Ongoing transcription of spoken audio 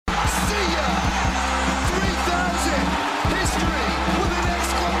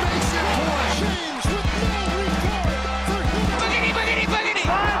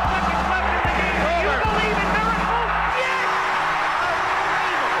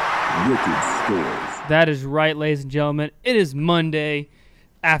Wicked Scores. That is right, ladies and gentlemen. It is Monday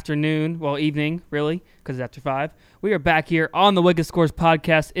afternoon, well, evening, really, because it's after 5. We are back here on the Wicked Scores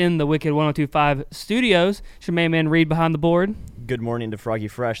podcast in the Wicked 102.5 studios. It's your main man Reed behind the board. Good morning to Froggy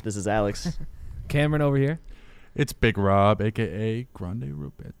Fresh. This is Alex. Cameron over here. It's Big Rob, a.k.a. Grande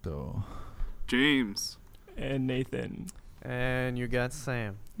Roberto. James. And Nathan. And you got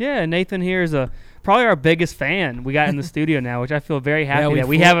Sam. Yeah, Nathan here is probably our biggest fan we got in the studio now, which I feel very happy that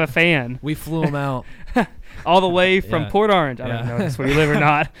we have a fan. We flew him out. All the way from Port Orange. I don't know if that's where you live or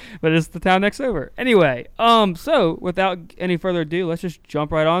not, but it's the town next over. Anyway, so without any further ado, let's just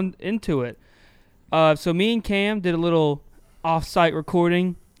jump right on into it. So me and Cam did a little off-site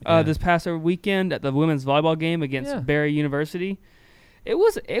recording this past weekend at the women's volleyball game against Barry University. It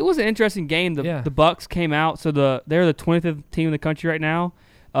was an interesting game. The Bucks came out, so they're the 25th team in the country right now.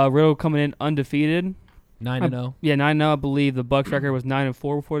 Riddle coming in undefeated. 9-0. Yeah, 9-0. I believe the Bucks record was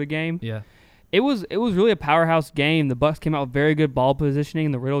 9-4 before the game. Yeah. It was really a powerhouse game. The Bucks came out with very good ball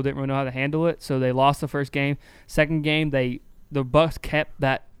positioning. The Riddle didn't really know how to handle it, so they lost the first game. Second game, the Bucks kept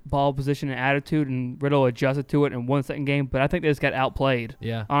that ball position and attitude, and Riddle adjusted to it and won the second game. But I think they just got outplayed.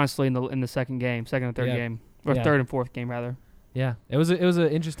 Yeah. Honestly, in the second and third game, or third and fourth game rather. Yeah, it was an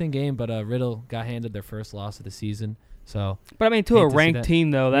interesting game, but Riddle got handed their first loss of the season. So, but I mean, to a ranked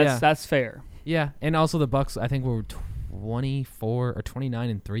team though, that's fair. Yeah, and also the Bucks, I think were 24 or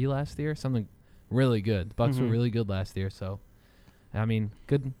 29-3 last year, something really good. The Bucks were really good last year, so I mean,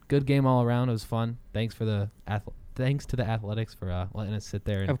 good game all around. It was fun. Thanks to the Athletics for letting us sit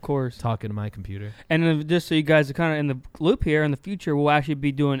there and of course talking to my computer. And just so you guys are kind of in the loop here, in the future we'll actually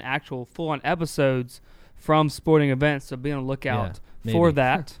be doing actual full-on episodes from sporting events, so be on the lookout for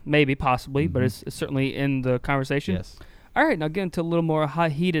that. Maybe, possibly, but it's certainly in the conversation. Yes. All right, now get into a little more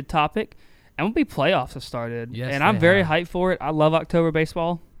heated topic. MLB playoffs have started, yes, and I'm very hyped for it. I love October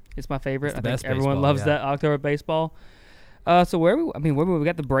baseball. It's my favorite. I think everyone loves that October baseball. So where we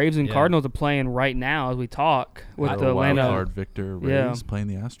got the Braves and Cardinals are playing right now as we talk with the Atlanta. Wild card victor Rays playing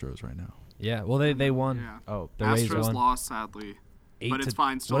the Astros right now. Yeah, well they won. Yeah. Oh, the Rays Astros won. lost sadly. But it's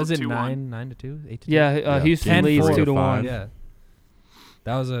fine. Still what is it? 2-1. 9-2? 8-2? Yeah, Houston leads 2-1. Yeah,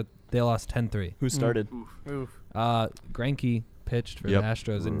 that was they lost 10-3. Who started? Oof. Greinke pitched for the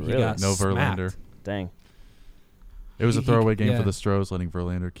Astros, and he got no smacked. Verlander. Dang. It was a throwaway game for the Stros, letting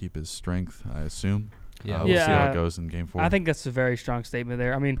Verlander keep his strength, I assume. Yeah, we'll see how it goes in Game 4. I think that's a very strong statement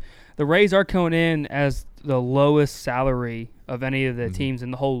there. I mean, the Rays are coming in as the lowest salary of any of the teams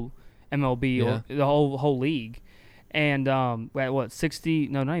in the whole MLB or the whole league. And at what, 60?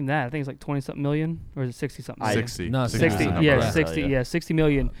 No, not even that. I think it's like 20-something million, or is it 60-something? 60. No, 60. Yeah, 60. Yeah, 60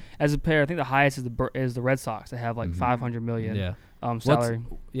 million as a pair. I think the highest is the Red Sox. They have like 500 million. Yeah. Salary.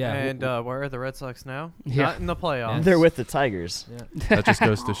 And where are the Red Sox now? Yeah. Not in the playoffs. Yes. They're with the Tigers. Yeah. That just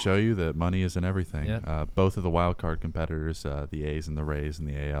goes to show you that money isn't everything. Yeah. Both of the wild card competitors, the A's and the Rays in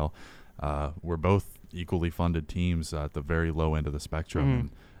the AL, were both equally funded teams at the very low end of the spectrum. And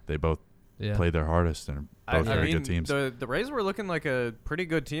they both play their hardest and are both very good teams. The Rays were looking like a pretty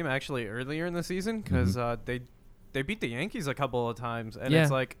good team actually earlier in the season because they beat the Yankees a couple of times, and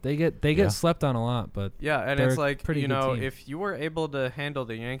it's like they get slept on a lot, but and they're it's like pretty good team. if you were able to handle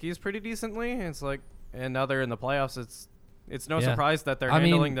the Yankees pretty decently, it's like, and now they're in the playoffs. It's no surprise that they're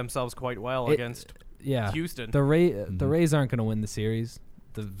handling themselves quite well against Houston. The Rays aren't going to win the series.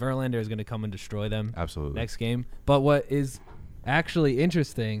 The Verlander is going to come and destroy them next game. But what is actually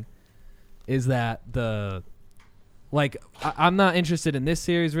interesting is that I'm not interested in this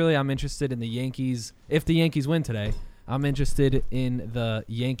series, really. I'm interested in the Yankees. If the Yankees win today, I'm interested in the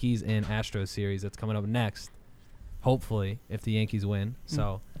Yankees and Astros series that's coming up next, hopefully, if the Yankees win.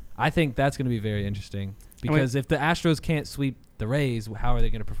 So I think that's going to be very interesting because if the Astros can't sweep the Rays, how are they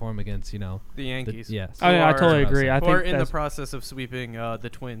going to perform against, the Yankees? I totally agree. I think we're in the process of sweeping the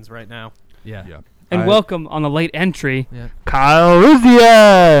Twins right now. Yeah. And welcome on the late entry, Kyle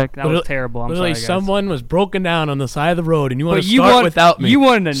Ruziak. That was terrible. I'm literally sorry, guys. Someone was broken down on the side of the road, and you want to start without me. You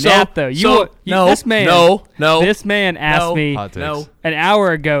wanted a nap, though. This man asked me an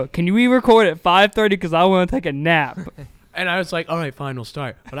hour ago, can we record at 5:30 because I want to take a nap? And I was like, all right, fine, we'll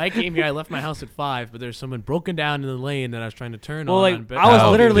start. But I came here, I left my house at 5, but there's someone broken down in the lane that I was trying to turn on. But I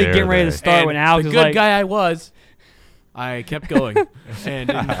was literally getting ready to start when Alex was like... the good guy I was, I kept going and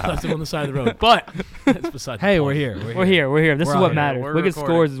left him on the side of the road. But that's beside the point. We're here. We're here. This is what matters. Wicked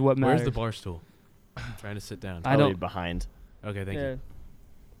Scores is what matters. Where's the bar stool? I'm trying to sit down. I don't behind. Okay, thank you.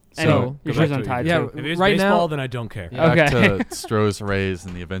 So your shoes untied. Yeah, if it's right baseball, now, then I don't care. Back to Stros Rays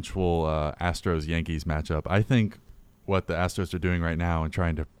and the eventual Astros Yankees matchup. I think what the Astros are doing right now and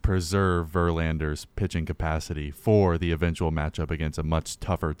trying to preserve Verlander's pitching capacity for the eventual matchup against a much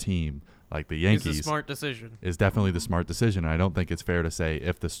tougher team like the Yankees. It's a smart decision. Is definitely the smart decision. And I don't think it's fair to say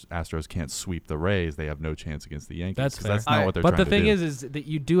if the Astros can't sweep the Rays, they have no chance against the Yankees. That's fair. That's not what they're trying to do. But the thing is that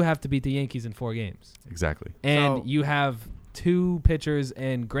you do have to beat the Yankees in 4 games. Exactly. And you have 2 pitchers,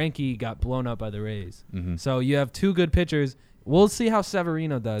 and Greinke got blown up by the Rays. Mm-hmm. So you have 2 good pitchers. We'll see how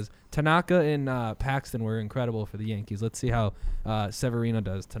Severino does. Tanaka and Paxton were incredible for the Yankees. Let's see how Severino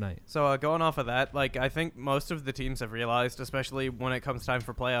does tonight. So going off of that, like I think most of the teams have realized, especially when it comes time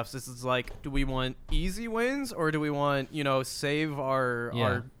for playoffs, this is like, do we want easy wins or do we want, save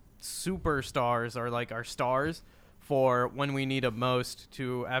our superstars or like our stars for when we need them most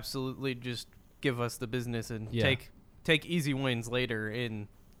to absolutely just give us the business and take easy wins later in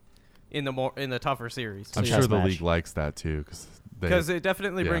the tougher series. I'm sure the league likes that too, because it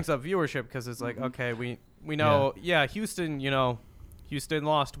definitely brings up viewership. Because it's like, okay, we know, Houston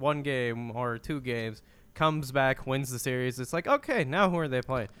lost 1 game or 2 games, comes back, wins the series. It's like, okay, now who are they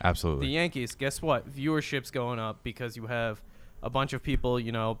playing? Absolutely. The Yankees. Guess what? Viewership's going up because you have a bunch of people,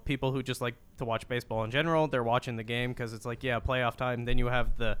 people who just like to watch baseball in general. They're watching the game because it's like, playoff time. Then you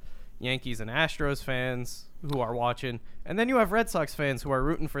have the Yankees and Astros fans who are watching, and then you have Red Sox fans who are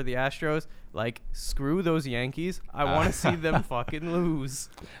rooting for the Astros. Like, screw those Yankees. I want to see them fucking lose.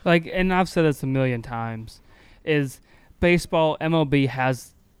 Like, and I've said this a million times, is baseball, MLB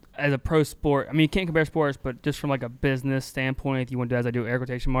has, as a pro sport, I mean, you can't compare sports, but just from like a business standpoint, if you want to do, as I do, air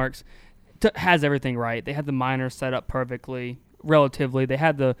quotation marks, has everything right. They had the minors set up perfectly, relatively. They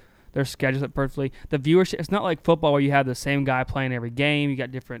had their schedules up perfectly. The viewership, it's not like football where you have the same guy playing every game. You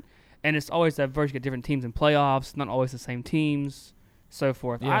got different, and it's always diverse. You get different teams in playoffs, not always the same teams, so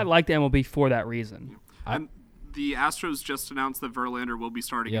forth. I like the MLB for that reason. And the Astros just announced that Verlander will be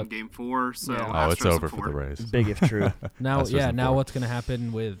starting in Game 4. So it's over for the Rays. Big if true. Now what's going to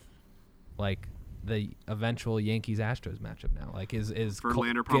happen with like the eventual Yankees-Astros matchup now? Like is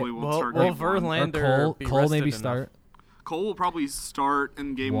Verlander probably won't start. Will Verlander Cole maybe enough? start? Cole will probably start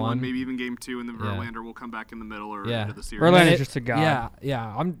in Game 1, maybe even Game 2, and then Verlander will come back in the middle or into the series. Verlander's just a guy.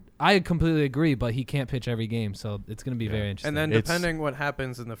 I completely agree, but he can't pitch every game, so it's going to be very interesting. And then depending what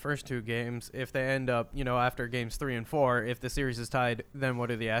happens in the first 2 games, if they end up, after games 3 and 4, if the series is tied, then what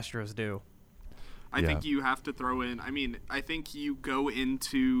do the Astros do? I think you have to throw in. I think you go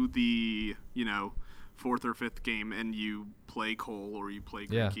into the 4th or 5th game and you play Cole or you play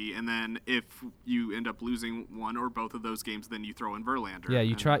Greinke, and then if you end up losing one or both of those games, then you throw in Verlander. Yeah,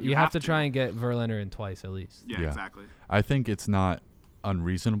 you have to try and get Verlander in twice at least. Yeah, exactly. I think it's not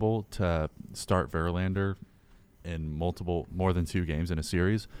unreasonable to start Verlander in more than 2 games in a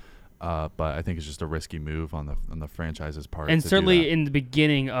series. But I think it's just a risky move on the franchise's part. And certainly in the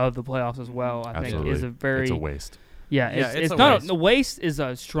beginning of the playoffs as well, I think is it's a waste. Yeah, it's not a waste is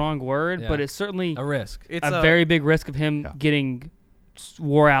a strong word, but it's certainly a risk. It's a very big risk of him getting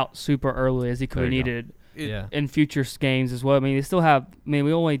wore out super early as he could have needed in future games as well. I mean, they still have. I mean,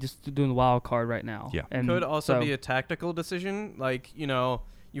 we only just doing the wild card right now. Yeah, and could also be a tactical decision. Like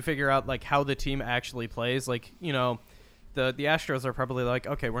you figure out like how the team actually plays. Like the Astros are probably like,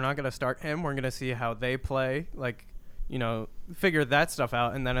 okay, we're not gonna start him. We're gonna see how they play. Like. Figure that stuff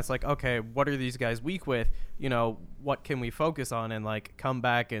out, and then it's like, okay, what are these guys weak with? What can we focus on and like come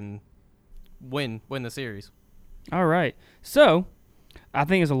back and win the series? All right, so I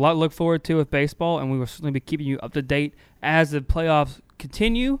think there's a lot to look forward to with baseball, and we will certainly be keeping you up to date as the playoffs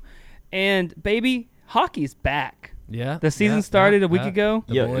continue. And baby, hockey's back. Yeah, the season started a week ago.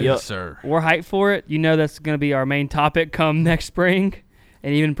 Yes, sir. We're hyped for it. That's going to be our main topic come next spring,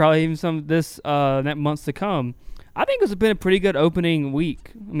 and probably even some this next months to come. I think it's been a pretty good opening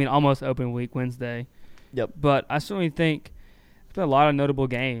week. I mean, almost opening week, Wednesday. Yep. But I certainly think there's been a lot of notable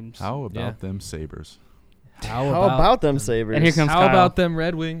games. How about them Sabres? How about them Sabres? And here comes How Kyle. about them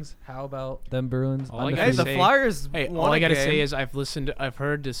Red Wings? How about them Bruins? The Flyers. All I gotta say is I've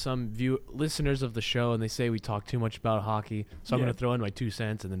heard to some listeners of the show, and they say we talk too much about hockey. So I'm gonna throw in my 2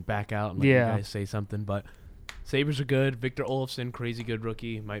 cents and then back out and let you guys say something. But Sabres are good. Victor Olofsson, crazy good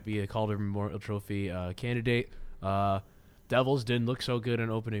rookie, might be a Calder Memorial Trophy candidate. Devils didn't look so good in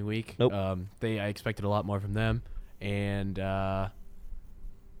opening week. Nope. I expected a lot more from them. And what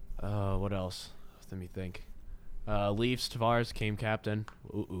else? Let me think. Leafs, Tavares came captain.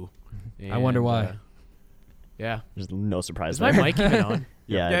 I wonder why. There's no surprise. Is my mic even on?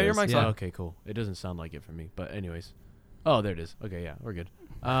 Yeah, your mic's on. Okay, cool. It doesn't sound like it for me, but anyways. Oh, there it is. Okay, yeah, we're good.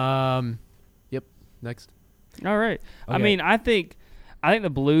 Yep. Next. All right. Okay. I mean, I think the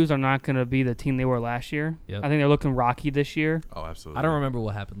Blues are not going to be the team they were last year. Yep. I think they're looking rocky this year. Oh, absolutely. I don't remember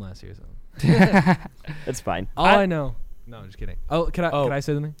what happened last year. So It's fine. All I know. No, I'm just kidding. Oh, can I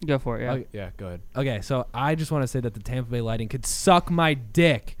say something? Go for it. Yeah. Okay, yeah, go ahead. Okay, so I just want to say that the Tampa Bay Lightning could suck my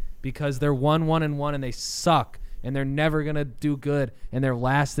dick because they're 1-1-1 and they suck and they're never gonna do good and they're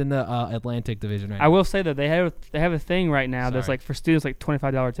last in the Atlantic Division right now. I will say that they have a thing right now that's like for students like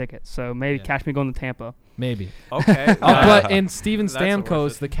 $25 tickets. So maybe catch me going to Tampa. Maybe. Okay. But Steven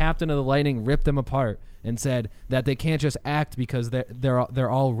Stamkos, the captain of the Lightning, ripped them apart and said that they can't just act because they're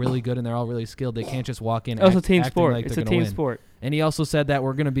all really good and they're all really skilled. They can't just walk in. It's a team sport. It's a team sport. And he also said that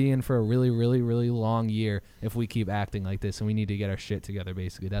we're going to be in for a really, really, really long year if we keep acting like this, and we need to get our shit together,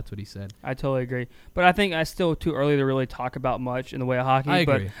 basically. That's what he said. I totally agree. But I think it's still too early to really talk about much in the way of hockey. I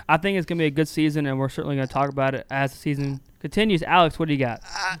agree. But I think it's going to be a good season, and we're certainly going to talk about it as the season continues. Alex, what do you got?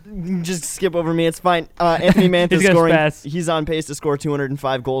 Just skip over me. It's fine. Anthony Mantha scoring. He's on pace to score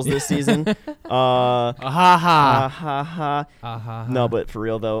 205 goals this season. No, but for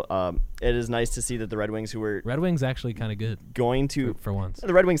real, though, it is nice to see that the Red Wings, who were Red Wings actually kind of good going to for once.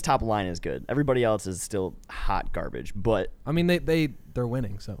 The Red Wings top line is good. Everybody else is still hot garbage. But I mean, they're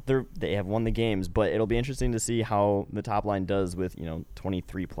winning, so they have won the games. But it'll be interesting to see how the top line does with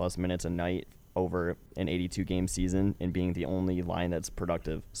 23 plus minutes a night over an 82 game season and being the only line that's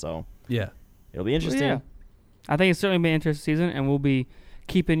productive. So yeah, it'll be interesting. Well, yeah. I think it's certainly been an interesting season, and we'll be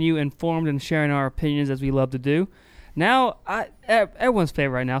keeping you informed and sharing our opinions as we love to do. Now, everyone's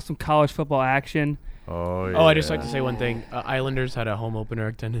favorite right now, some college football action. Oh, yeah. Oh, I'd just like to say one thing. Islanders had a home opener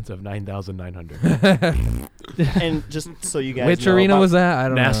attendance of 9,900. And just so you guys Which know, arena was that? I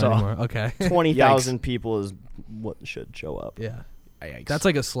don't Nassau. know anymore. Okay. 20,000 people is what should show up. Yeah. Yikes. That's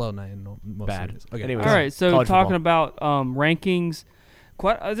like a slow night in most Bad. cities. Okay. Anyways. All right, so College talking football. about rankings,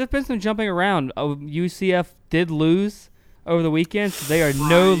 there's been some jumping around. UCF did lose over the weekend, so they are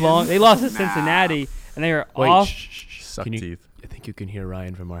they lost to Cincinnati, and they are off. Suck teeth. I think you can hear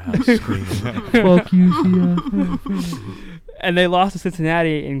Ryan from our house screaming. Fuck UCF. And they lost to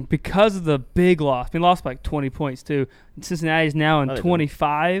Cincinnati, and because of the big loss, they lost by like 20 points too. Cincinnati is now in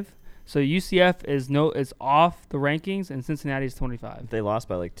 25. So UCF is off the rankings, and Cincinnati is 25. They lost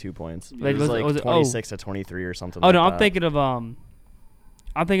by like 2 points. Yeah. It was like 26 to 23 or something. Oh no, I'm thinking of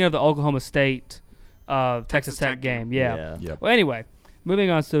the Oklahoma State Texas Tech game. Yeah. Yep. Well, anyway, moving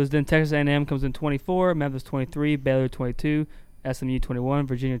on. So then Texas A&M comes in 24, Memphis 23, Baylor 22, SMU 21,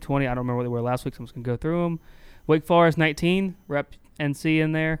 Virginia 20. I don't remember what they were last week, so I'm just gonna go through them. Wake Forest 19, rep NC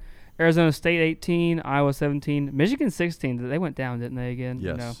in there. Arizona State 18, Iowa 17, Michigan 16. They went down, didn't they? Again,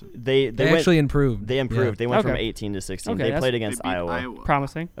 yes. They actually improved. They improved. Yeah. They went from 18 to 16. Okay, they played against Iowa.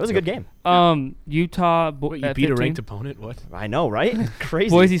 Promising. It was a good game. Utah. Wait, you at beat 15. a ranked opponent? What? I know, right?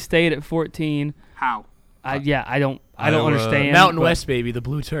 Crazy. Boise State at 14. How? I don't understand. Mountain West, baby, the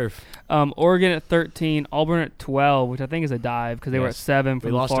blue turf. Oregon at 13, Auburn at 12, which I think is a dive because they were at 7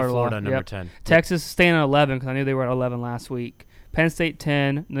 from we lost to Florida Yep. number 10. Texas staying at 11 because I knew they were at 11 last week. Penn State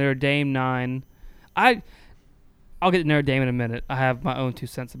 10, Notre Dame 9. I'll get to Notre Dame in a minute. I have my own 2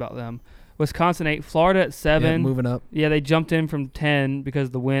 cents about them. Wisconsin 8, Florida at 7. Yeah, moving up. Yeah, they jumped in from 10 because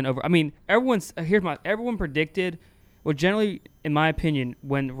of the win over. I mean, everyone predicted. Well, generally, in my opinion,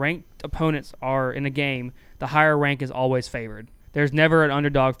 when ranked opponents are in a game, the higher rank is always favored. There's never an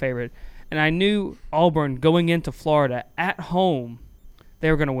underdog favorite. And I knew Auburn going into Florida at home, they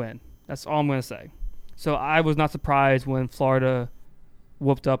were going to win. That's all I'm going to say. So I was not surprised when Florida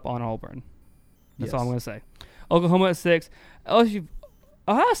whooped up on Auburn. That's all I'm going to say. Oklahoma at 6. LSU,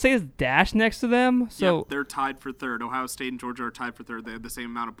 Ohio State is dashed next to them. So yep, they're tied for third. Ohio State and Georgia are tied for third. They have the same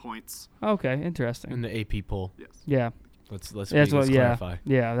amount of points. Okay, interesting. In the AP poll. Yes. Yeah. Let's clarify.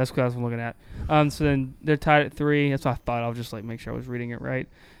 Yeah, that's what I was looking at. So then they're tied at 3. That's what I thought. I'll just make sure I was reading it right.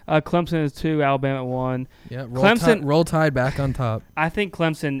 Clemson is 2. Alabama at 1. Yeah. Roll Tide back on top. I think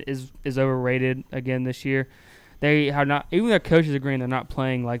Clemson is overrated again this year. They are not. Even their coaches agreeing they're not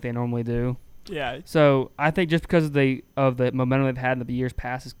playing like they normally do. Yeah. So I think just because of the momentum they've had in the years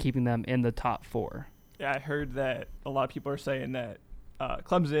past is keeping them in the top 4. Yeah, I heard that a lot of people are saying that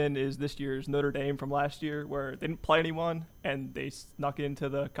Clemson is this year's Notre Dame from last year, where they didn't play anyone and they snuck into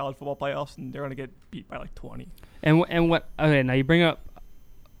the college football playoffs, and they're going to get beat by like 20. And what? Okay, now you bring up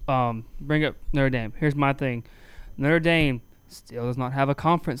Notre Dame. Here's my thing: Notre Dame still does not have a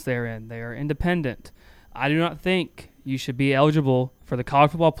conference they're in. They are independent. I do not think you should be eligible for the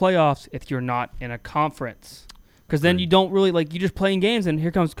college football playoffs if you're not in a conference. Because then you don't really, you just playing games, and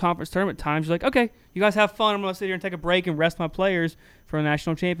here comes conference tournament times. You're like, okay, you guys have fun. I'm going to sit here and take a break and rest my players for a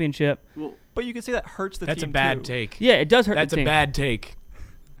national championship. Well, but you can say that hurts the team, That's a bad take. Yeah, it does hurt the team. That's a bad take.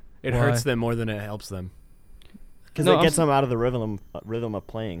 It hurts them more than it helps them. Because it gets them out of the rhythm of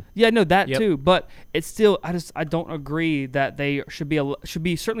playing. Yeah, no, that too. But it's still, I don't agree that they should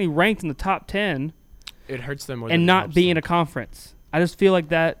be certainly ranked in the top 10. It hurts them more and not be in a conference. I just feel like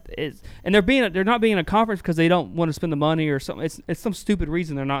that is, and they're not being in a conference because they don't want to spend the money or something. It's some stupid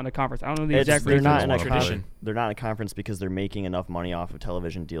reason they're not in a conference. I don't know the exact reason. They're not in a conference because they're making enough money off of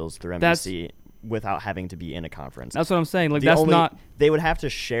television deals through NBC without having to be in a conference. That's what I'm saying. Like they would have to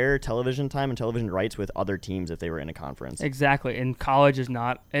share television time and television rights with other teams if they were in a conference. Exactly. And college is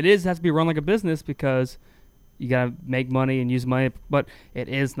not. It has to be run like a business because you gotta make money and use money, but it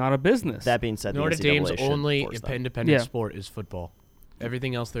is not a business. That being said, Notre Dame's only independent sport is football.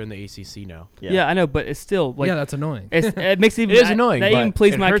 Everything else they're in the ACC now. Yeah, I know, but it's still like that's annoying. It makes it is annoying. That even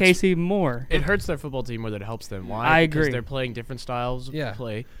pleases my case even more. It hurts their football team more than it helps them. Why? I agree. Because they're playing different styles of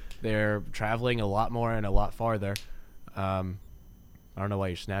play. They're traveling a lot more and a lot farther. I don't know why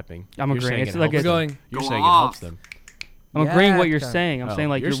you're snapping. I'm agreeing. It's like you're saying it helps them. I'm agreeing what you're saying. I'm saying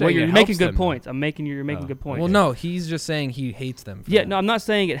like you're making good points. You're making good points. Well, no, he's just saying he hates them. No, I'm not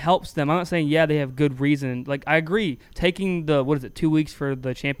saying it helps them. I'm not saying they have good reason. Like I agree, taking the 2 weeks for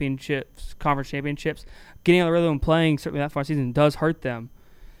the conference championships, getting on the rhythm and playing certainly that far season does hurt them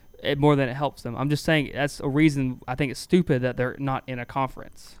more than it helps them. I'm just saying that's a reason I think it's stupid that they're not in a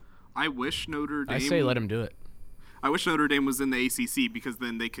conference. I wish Notre Dame. I say let them do it. I wish Notre Dame was in the ACC because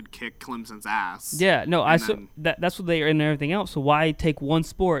then they could kick Clemson's ass. Yeah, no, that's what they are in everything else. So why take one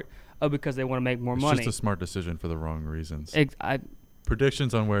sport because they want to make more money? It's just a smart decision for the wrong reasons.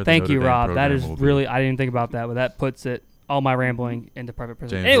 Predictions on where. Thank the you, Notre Dame Rob. That is really. Be. I didn't think about that, but that puts it all my rambling into perfect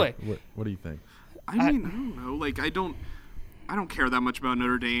precision. James, Anyway, what do you think? I mean, I don't know. Like, I don't care that much about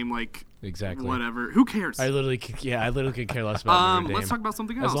Notre Dame. Like, exactly. Whatever. Who cares? I literally could care less about Notre Dame. Let's talk about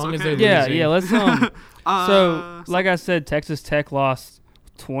something else. As long as they're losing. Yeah. Let's so, like I said, Texas Tech lost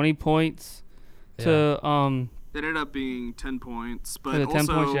 20 points to It ended up being 10 points, but 10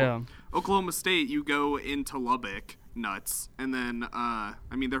 also points, Oklahoma State. You go into Lubbock, nuts, and then I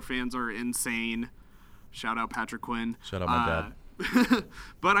mean their fans are insane. Shout out Patrick Quinn. Shout out my dad.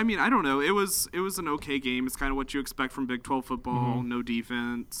 But I mean, I don't know. It was an okay game. It's kind of what you expect from Big 12 football. Mm-hmm. No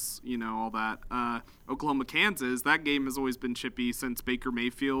defense, all that. Oklahoma, Kansas. That game has always been chippy since Baker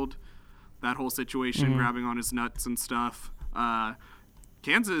Mayfield. That whole situation, grabbing on his nuts and stuff.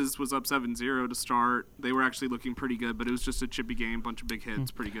 Kansas was up 7-0 to start. They were actually looking pretty good, but it was just a chippy game, bunch of big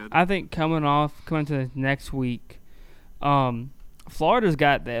hits, pretty good. I think coming to next week, Florida's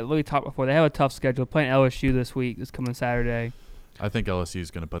got that really top before. They have a tough schedule. Playing LSU this week, this coming Saturday. I think LSU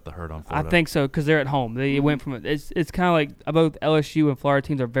is going to put the hurt on Florida. I think so because they're at home. They went from it's kind of like both LSU and Florida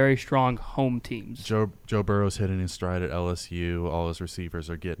teams are very strong home teams. Joe Burrow's hitting his stride at LSU. All his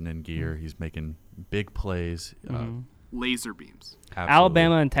receivers are getting in gear. He's making big plays. Laser beams. Absolutely.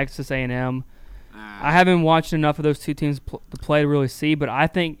 Alabama and Texas A&M. I haven't watched enough of those two teams to play to really see, but I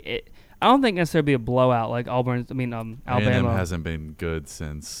don't think necessarily be a blowout like Alabama. A&M hasn't been good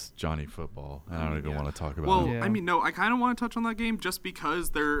since Johnny Football. I don't even want to talk about it. Well, I mean, no, I kind of want to touch on that game just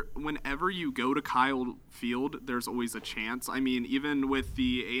because whenever you go to Kyle Field, there's always a chance. I mean, even with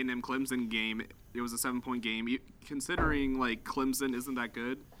the A&M Clemson game, it was a 7-point game. Considering like Clemson isn't that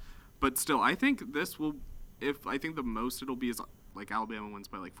good, but still, I think the most it'll be is like Alabama wins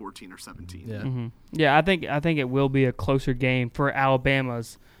by like 14 or 17. Yeah. Mm-hmm. Yeah, I think it will be a closer game for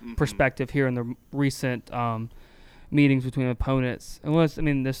Alabama's perspective here in the recent meetings between opponents. Unless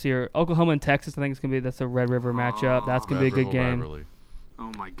this year Oklahoma and Texas, I think that's a Red River matchup. That's gonna be a good game. Rivalry.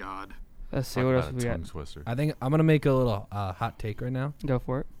 Oh my God. Let's see what else we got. I think I'm gonna make a little hot take right now. Go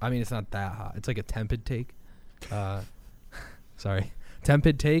for it. I mean, it's not that hot. It's like a tepid take.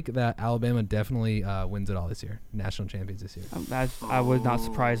 Tepid take that Alabama definitely wins it all this year. National champions this year. I would not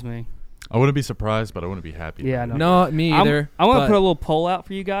surprise me. I wouldn't be surprised, but I wouldn't be happy. Yeah, no, me either. I want to put a little poll out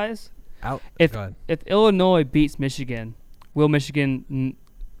for you guys. If Illinois beats Michigan, will Michigan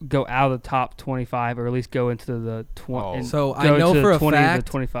go out of the top 25 or at least go into the 20? So I know for a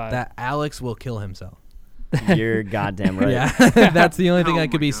fact that Alex will kill himself. You're goddamn right. Yeah, that's the only thing I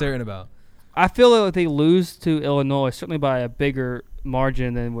could be certain about. I feel like if they lose to Illinois, certainly by a bigger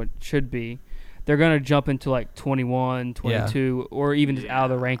margin than what should be, they're going to jump into like 21, 22, or even just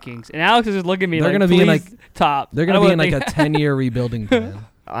out of the rankings. And Alex is just looking at me they're like, gonna be in like top. They're going to be in like a 10-year rebuilding plan.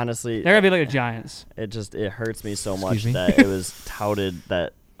 Honestly, they're going to be like the Giants. It hurts me so much that it was touted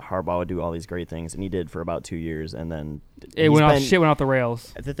that Harbaugh would do all these great things, and he did for about 2 years, and then shit went off the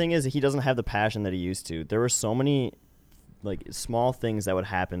rails. The thing is, he doesn't have the passion that he used to. There were so many like small things that would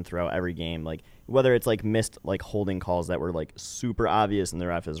happen throughout every game, like whether it's like missed like holding calls that were like super obvious and the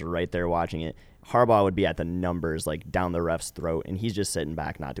ref is right there watching it, Harbaugh would be at the numbers, like down the ref's throat, and he's just sitting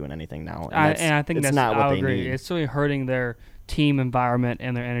back, not doing anything now. And I think that's not what they need. It's really hurting their team environment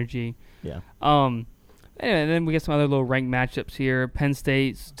and their energy. Yeah. Anyway, and then we get some other little ranked matchups here. Penn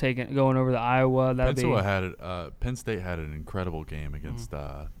State's going over to Iowa. Penn State had an incredible game against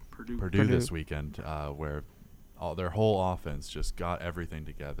Purdue this weekend, where their whole offense just got everything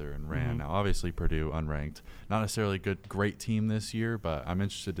together and ran. Now, obviously, Purdue unranked, not necessarily a great team this year, but I'm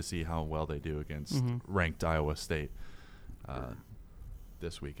interested to see how well they do against ranked Iowa State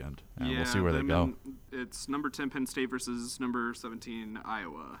this weekend, and we'll see where they go. It's number 10 Penn State versus number 17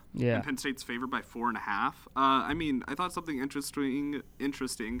 Iowa. Yeah, and Penn State's favored by 4.5. I mean, I thought something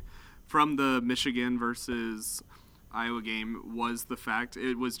interesting from the Michigan versus Iowa game was the fact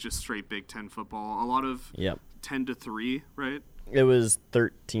it was just straight Big Ten football. A lot of 10-3, right? It was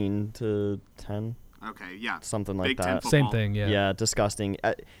 13-10. Okay, yeah, something like Big that. Same thing, yeah. Yeah, disgusting.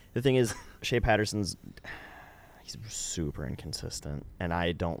 The thing is, Shea Patterson's he's super inconsistent, and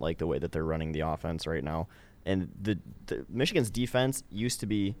I don't like the way that they're running the offense right now. And the Michigan's defense used to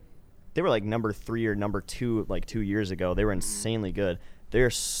be, they were like number 3 or number 2 like 2 years ago. They were insanely good. They're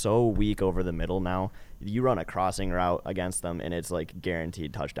so weak over the middle now. You run a crossing route against them, and it's like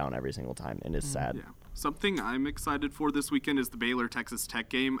guaranteed touchdown every single time, and it's sad. Yeah. Something I'm excited for this weekend is the Baylor-Texas Tech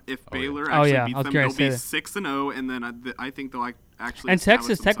game. If Baylor actually beats them, they'll be 6-0, and then I think they'll actually. And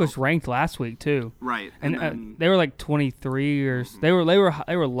Texas Tech was ranked last week too. Right, and they were like 23 or they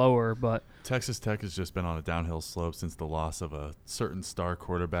were lower, but. Texas Tech has just been on a downhill slope since the loss of a certain star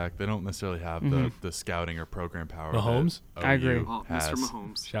quarterback. They don't necessarily have the scouting or program power. Mahomes? I agree. Mr.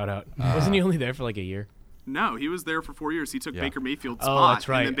 Mahomes. Shout out. Wasn't he only there for like a year? No, he was there for 4 years. He took Baker Mayfield's spot, that's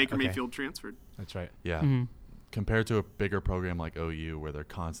right. And then Baker Mayfield transferred. That's right. Yeah. Compared to a bigger program like OU where they're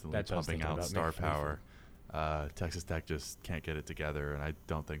constantly pumping out star power, Texas Tech just can't get it together, and I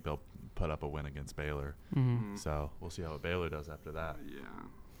don't think they'll put up a win against Baylor. So we'll see how Baylor does after that. Yeah.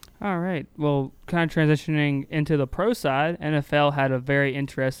 All right. Well, kind of transitioning into the pro side, NFL had a very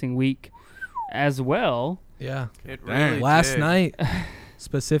interesting week as well. Yeah. It really last did. night,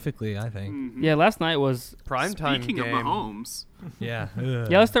 specifically, I think. Yeah, last night was primetime game. Speaking of Mahomes. Yeah.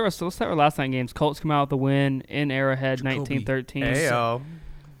 Yeah, let's start with last night games. Colts come out with the win in Arrowhead, 19-13.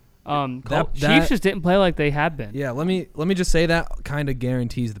 Ayo. Chiefs just didn't play like they had been. Yeah, let me just say that kind of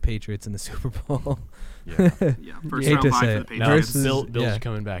guarantees the Patriots in the Super Bowl. Yeah. First round bye for the Patriots. Bills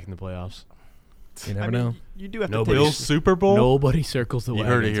coming back in the playoffs. You never know. You do have to take Bills Super Bowl? Nobody circles the wagon.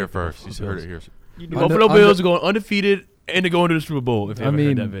 You heard it here first. You heard it here. Buffalo Bills are going undefeated and they're going to the Super Bowl. If you haven't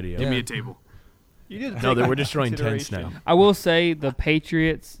heard that video. Give me a table. We're destroying tents now. I will say the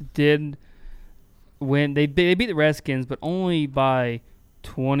Patriots did win. They beat the Redskins, but only by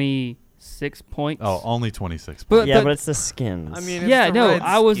 26 points. Oh, only 26 points. But it's the Skins. I mean,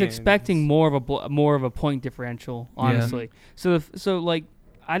 I was expecting more of a point differential, honestly. Yeah. So like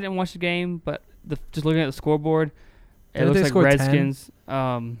I didn't watch the game, but just looking at the scoreboard, it Did looks like Redskins.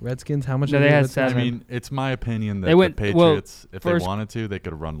 Redskins, how much? No, they had 7. I mean, it's my opinion that the Patriots, if they wanted to, they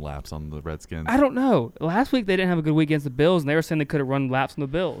could have run laps on the Redskins. I don't know. Last week they didn't have a good week against the Bills, and they were saying they could have run laps on the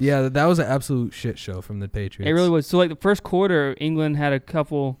Bills. Yeah, that was an absolute shit show from the Patriots. It really was. So like the first quarter, New England had a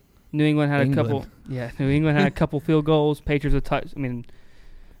couple. Yeah, New England had a couple field goals. Patriots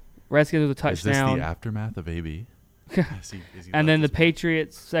Redskins was a touchdown. Is this the aftermath of AB? And then the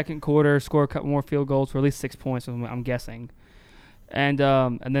Patriots second quarter score a couple more field goals for at least 6 points. I'm guessing. And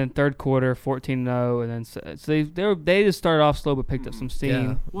then third quarter 14-0, and then so they just started off slow but picked up some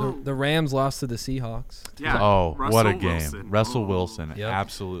steam. Yeah. The Rams lost to the Seahawks. Yeah. Oh, Russell what a game! Wilson. Russell Wilson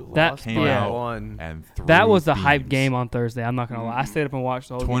absolutely came out and threw that was the beams. hype game on Thursday. I'm not gonna lie. I stayed up and watched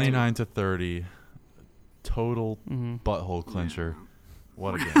the whole 29-30, total butthole clencher.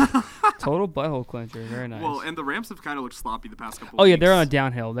 What a game! Total butthole clencher. Very nice. Well, and the Rams have kind of looked sloppy the past couple. Oh yeah, weeks. they're on a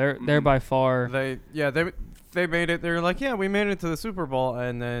downhill. They're by far. They made it. They're like, yeah, we made it to the Super Bowl,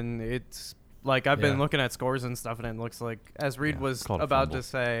 and then it's like I've been looking at scores and stuff, and it looks like, as Reed was about to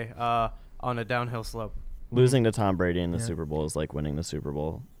say, on a downhill slope. Losing to Tom Brady in the Super Bowl is like winning the Super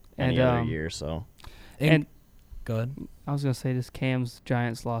Bowl any other year. So, and go ahead. I was gonna say this Cam's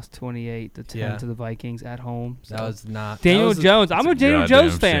Giants lost 28-10 to the Vikings at home. So. That was not Daniel Jones. I'm a Daniel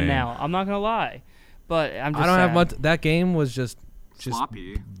Jones fan shame. now. I'm not gonna lie, but I'm just. I don't have much. That game was just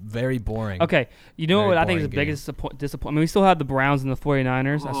sloppy. Very boring. Okay, you know what I think is the biggest disappointment? I mean, we still have the Browns and the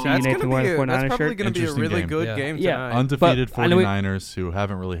 49ers. I see you, Nathan, wearing a 49ers shirt. That's probably going to be a really good game tonight. Undefeated 49ers who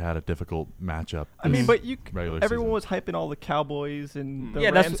haven't really had a difficult matchup. I mean, but everyone was hyping all the Cowboys and the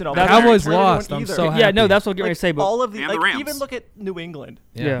Rams and all that. Cowboys lost. I'm so happy. Yeah, no, that's what I'm getting ready to say. But all of the Rams. even look at New England.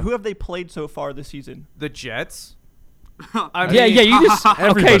 Yeah. Who have they played so far this season? The Jets. You just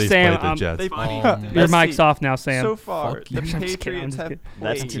okay, Sam. Played the Jets. Your mic's off now, Sam. So far, the Patriots have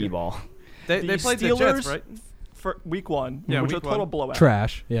That's T-ball. They played the Jets, right? For week 1, which was a total blowout.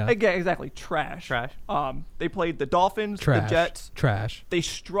 Trash. Yeah. Again, exactly. Trash. They played the Dolphins, the Jets. Trash. They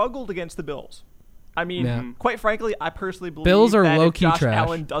struggled against the Bills. I mean, quite frankly, I personally believe Bills are that low-key if Josh trash.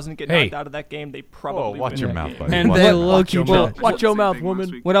 Allen doesn't get knocked out of that game, they probably watch win your that mouth, game. buddy. And they low-key watch your mouth,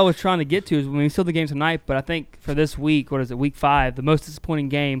 woman. What I was trying to get to is when we still the game tonight, but I think for this week, week 5, the most disappointing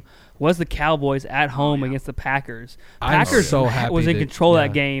game was the Cowboys at home against the Packers. Packers so happy was in control of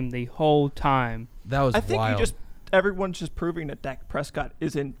that game the whole time. That was I think wild. everyone's just proving that Dak Prescott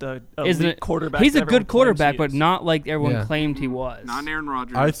isn't the elite quarterback. He's a good quarterback, but not like everyone claimed he was. Not Aaron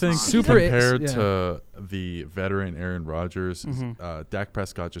Rodgers. I think Super compared to the veteran Aaron Rodgers, Dak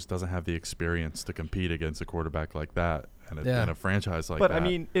Prescott just doesn't have the experience to compete against a quarterback like that and a franchise like that. But I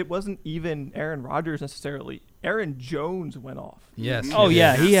mean, it wasn't even Aaron Rodgers necessarily. Aaron Jones went off. Yes. Oh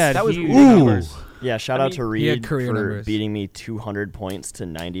yeah, he had that was huge numbers. Yeah, shout out to Reed for numbers. beating me 200 points to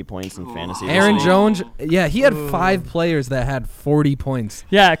 90 points in fantasy. Aaron Jones, he had 5 players that had 40 points.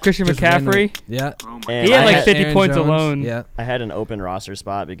 Yeah, Christian McCaffrey. Yeah. And he had like 50 Aaron points Jones, alone. Yeah. I had an open roster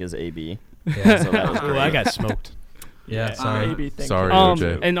spot because AB. Yeah. So that was great. I got smoked. Yeah, sorry. Sorry,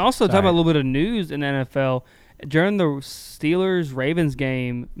 OJ. And also talk about a little bit of news in the NFL. During the Steelers-Ravens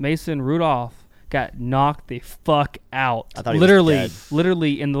game, Mason Rudolph got knocked the fuck out. I thought he was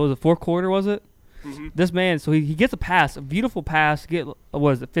literally in the fourth quarter, was it? Mm-hmm. This man, so he gets a pass, a beautiful pass,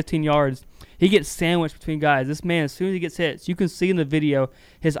 15 yards. He gets sandwiched between guys. This man, as soon as he gets hit, so you can see in the video,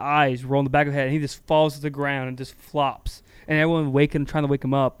 his eyes roll in the back of the head, and he just falls to the ground and just flops. And everyone trying to wake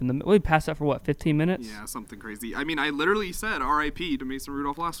him up. And we passed that for 15 minutes? Yeah, something crazy. I mean, I literally said R.I.P. to Mason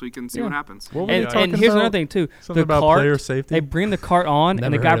Rudolph last week and see what happens. And here's another thing, too. Something about player safety? They bring the cart on,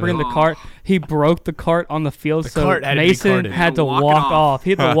 and the guy bringing the cart, he broke the cart on the field, so Mason had to walk off.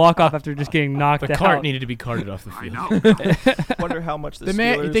 He had to walk off after just getting knocked out. The cart needed to be carted off the field. I wonder how much the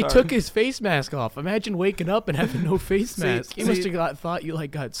Steelers they took his face mask off. Imagine waking up and having no face mask. He must have thought you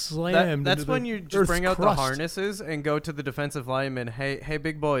got slammed. That's when you just bring out the harnesses and go to the defensive lineman. Hey,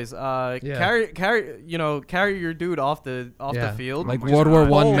 big boys, carry your dude off the field. Like World War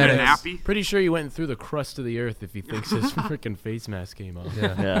I medics. Pretty sure he went through the crust of the earth if he thinks his freaking face mask came off.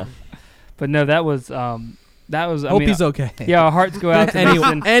 Yeah. But no, that was. Hope he's okay. Yeah, our hearts go out to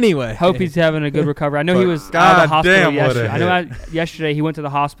Mason. Anyway, hope he's having a good recovery. I know he was out of the hospital yesterday. I know yesterday he went to the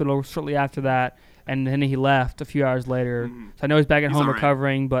hospital shortly after that, and then he left a few hours later. So I know he's back at home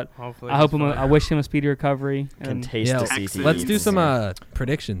recovering, but I wish him a speedy recovery. Can taste the CTE. Let's do some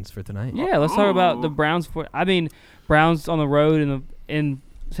predictions for tonight. Yeah, let's talk about the Browns. Browns on the road in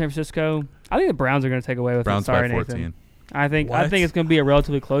San Francisco. I think the Browns are going to take away with Browns it. Sorry, by 14. Nathan. I think it's going to be a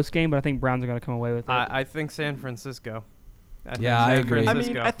relatively close game, but I think Browns are going to come away with it. I think San Francisco. I agree. I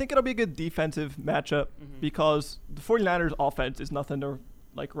mean, I think it'll be a good defensive matchup because the 49ers offense is nothing to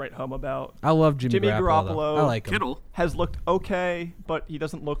write home about. I love Jimmy Garoppolo. I like him. Kittle has looked okay, but he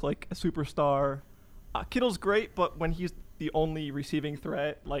doesn't look like a superstar. Kittle's great, but when he's the only receiving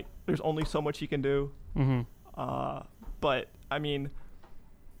threat, there's only so much he can do. But I mean,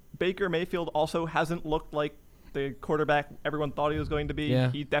 Baker Mayfield also hasn't looked like the quarterback everyone thought he was going to be.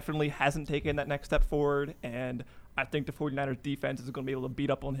 Yeah. He definitely hasn't taken that next step forward, and I think the 49ers defense is going to be able to beat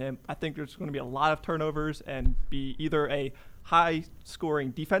up on him. I think there's going to be a lot of turnovers and be either a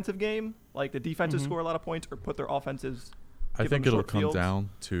high-scoring defensive game, like the defenses score a lot of points, or put their offenses. I think it'll come down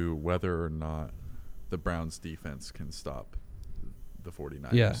to whether or not the Browns defense can stop the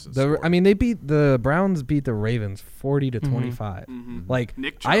 49ers. Yeah, the Browns beat the Ravens 40-25. Like,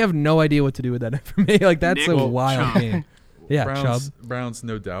 I have no idea what to do with that information. That's a wild game. Yeah, Browns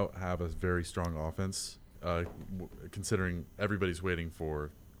no doubt have a very strong offense, considering everybody's waiting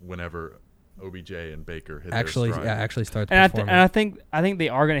for whenever OBJ and Baker hit their stride. Actually start performing. And I think they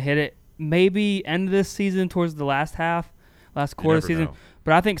are going to hit it maybe end of this season towards the last quarter of the season. Know.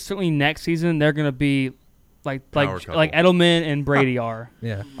 But I think certainly next season they're going to be like Edelman and Brady are.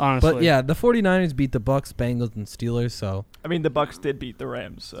 Yeah. Honestly. But yeah, the 49ers beat the Bucks, Bengals, and Steelers, so. I mean, the Bucks did beat the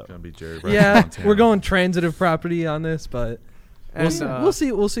Rams, so. It's going to be Jerry Brown. Yeah, we're going transitive property on this, but we'll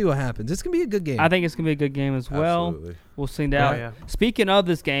see what happens. It's going to be a good game. I think it's going to be a good game as well. Absolutely. We'll see out. Yeah. Speaking of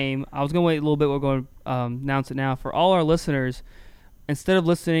this game, I was going to wait a little bit. We're going to announce it now. For all our listeners, instead of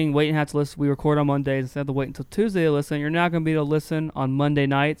waiting to listen, we record on Mondays. Instead of waiting until Tuesday to listen, you're now going to be able to listen on Monday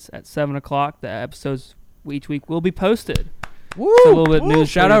nights at 7 o'clock. The episodes each week will be posted. Woo! It's a little bit news.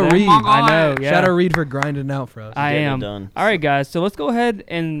 Shout out Reed. I know. Yeah. Shout out Reed for grinding out for us. I am. All right, guys. So let's go ahead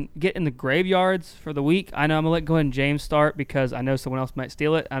and get in the graveyards for the week. I know I'm going to go ahead and James start because I know someone else might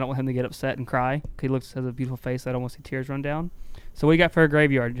steal it. I don't want him to get upset and cry. He has a beautiful face. I don't want to see tears run down. So what do you got for a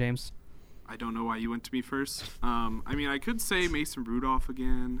graveyard, James? I don't know why you went to me first. I mean, I could say Mason Rudolph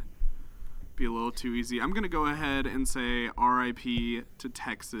again. Be a little too easy. I'm going to go ahead and say RIP to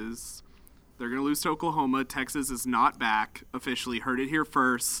Texas. They're going to lose to Oklahoma. Texas is not back. Officially heard it here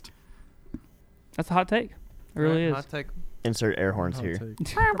first. That's a hot take. It really is. Hot take. Insert air horns here.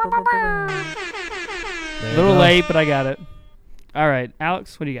 A little late, but I got it. All right,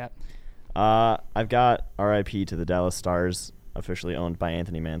 Alex, what do you got? I've got RIP to the Dallas Stars, officially owned by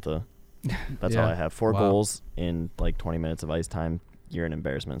Anthony Mantha. That's all I have. 4 goals in like 20 minutes of ice time. You're an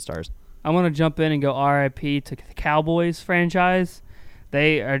embarrassment, Stars. I want to jump in and go RIP to the Cowboys franchise.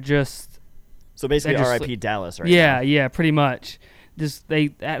 They are just... So basically RIP Dallas right now. Yeah, pretty much. Just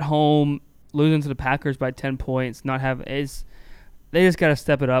they at home losing to the Packers by 10 points, they just got to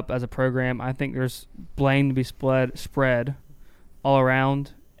step it up as a program. I think there's blame to be spread all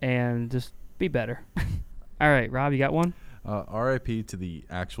around and just be better. All right, Rob, you got one? RIP to the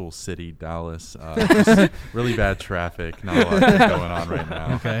actual city, Dallas. Really bad traffic. Not a lot going on right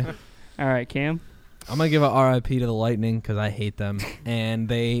now. Okay. All right, Cam? I'm going to give a RIP to the Lightning because I hate them. And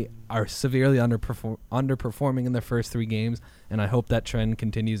they are severely underperforming in their first 3 games. And I hope that trend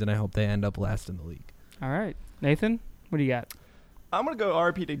continues, and I hope they end up last in the league. All right. Nathan, what do you got? I'm going to go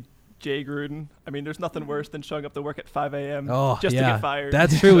RIP to Jay Gruden. I mean, there's nothing worse than showing up to work at 5 a.m. just to get fired.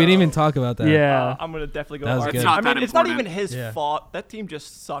 That's true. We didn't even talk about that. Yeah. I'm going to definitely go RIP. It's not even his fault. That team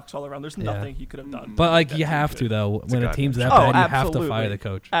just sucks all around. There's nothing he could have done. But, like, you have to, though. When a team's that bad, you have to fire the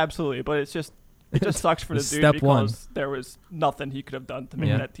coach. Absolutely. But it just sucks for the dude because there was nothing he could have done to make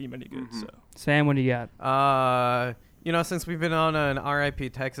that team any good. So, Sam, what do you got? Since we've been on an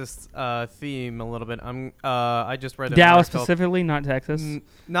RIP Texas theme a little bit, I just read Dallas specifically, not Texas.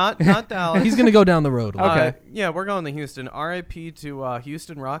 Not Dallas. He's gonna go down the road. Okay. We're going to Houston. RIP to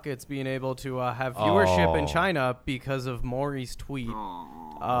Houston Rockets being able to have viewership in China because of Maury's tweet.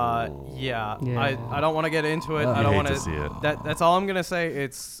 I don't want to get into it. I don't want to see it. That's all I'm gonna say.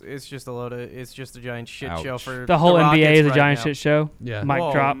 It's just a giant shit show for the whole NBA is a right giant now. shit show. Yeah. Mic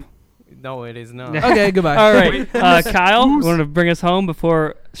drop. No, it is not. Okay, goodbye. All right, Kyle, you want to bring us home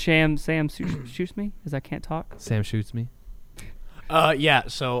before Sam shoots me? Because I can't talk. Sam shoots me.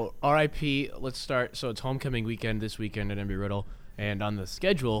 So RIP, let's start. So it's homecoming weekend this weekend at Embry-Riddle. And on the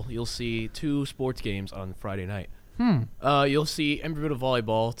schedule, you'll see 2 sports games on Friday night. You'll see Embry-Riddle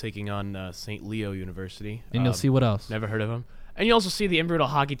volleyball taking on St. Leo University. And you'll see what else? Never heard of them. And you also see the Embry-Riddle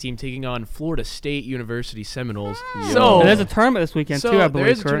hockey team taking on Florida State University Seminoles. So there's a tournament this weekend too, I believe.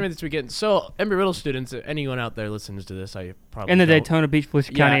 There is a tournament this weekend. So Embry-Riddle students, anyone out there listens to this, I probably in the don't. Daytona Beach,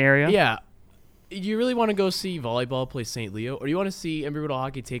 Volusia County area. Yeah. You really want to go see volleyball play St. Leo, or do you want to see Embry-Riddle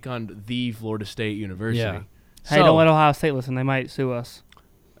hockey take on the Florida State University? Yeah. Hey, don't let Ohio State listen. They might sue us.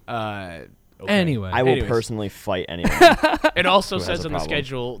 Okay. Anyway. I will personally fight anyone. It also says on the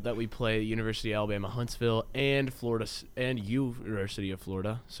schedule that we play University of Alabama Huntsville and Florida and University of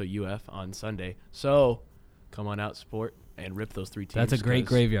Florida, so UF on Sunday. So come on out, support, and rip those 3 teams. That's a great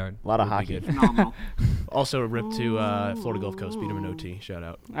graveyard. A lot of hockey. Phenomenal. Also rip to Florida Gulf Coast, beat them in OT. Shout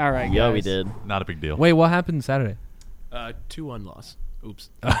out. All right, Yeah, guys. we did. Not a big deal. Wait, what happened Saturday? 2-1 loss.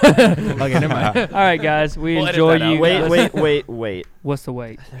 Oops. Okay, never mind. All right, guys. We'll enjoy edit that you. out. Wait. What's the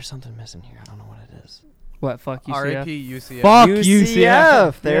wait? There's something missing here. I don't know what it is. What? Fuck UCF. RIP UCF. Fuck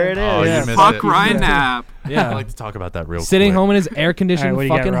UCF. There it is. Oh, you missed Fuck it. Ryan Knapp. Yeah. I'd like to talk about that real quick. Sitting home in his air-conditioned All right, what do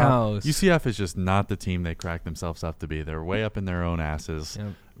you fucking got, Rob? house. UCF is just not the team they cracked themselves up to be. They're way up in their own asses.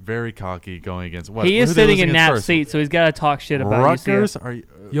 Yep. Very cocky going against what? He who is are they sitting losing in against Nap's first? seat, so he's got to talk shit about Rutgers? UCF. Are you,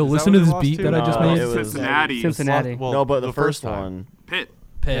 Yo, is listen that to what this they lost beat that I just No, made. it was Cincinnati. Cincinnati. Well, no, but the the first first time. one. Pitt.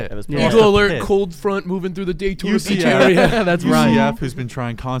 Pitt. It was Yeah. Eagle alert! Pitt. Cold front moving through the Daytona Beach UCF. area. That's UCF, right. who's been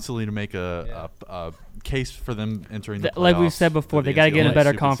trying constantly to make a case for them entering the playoffs. Like we've said before, the they got to get in a NCAA better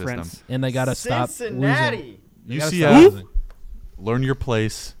super conference. system. And they got to stop Cincinnati. losing. They gotta stop UCF, losing. learn your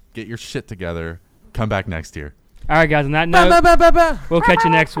place, get your shit together, come back next year. All right, guys. On that note, we'll catch you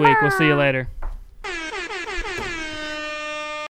next week. We'll see you later.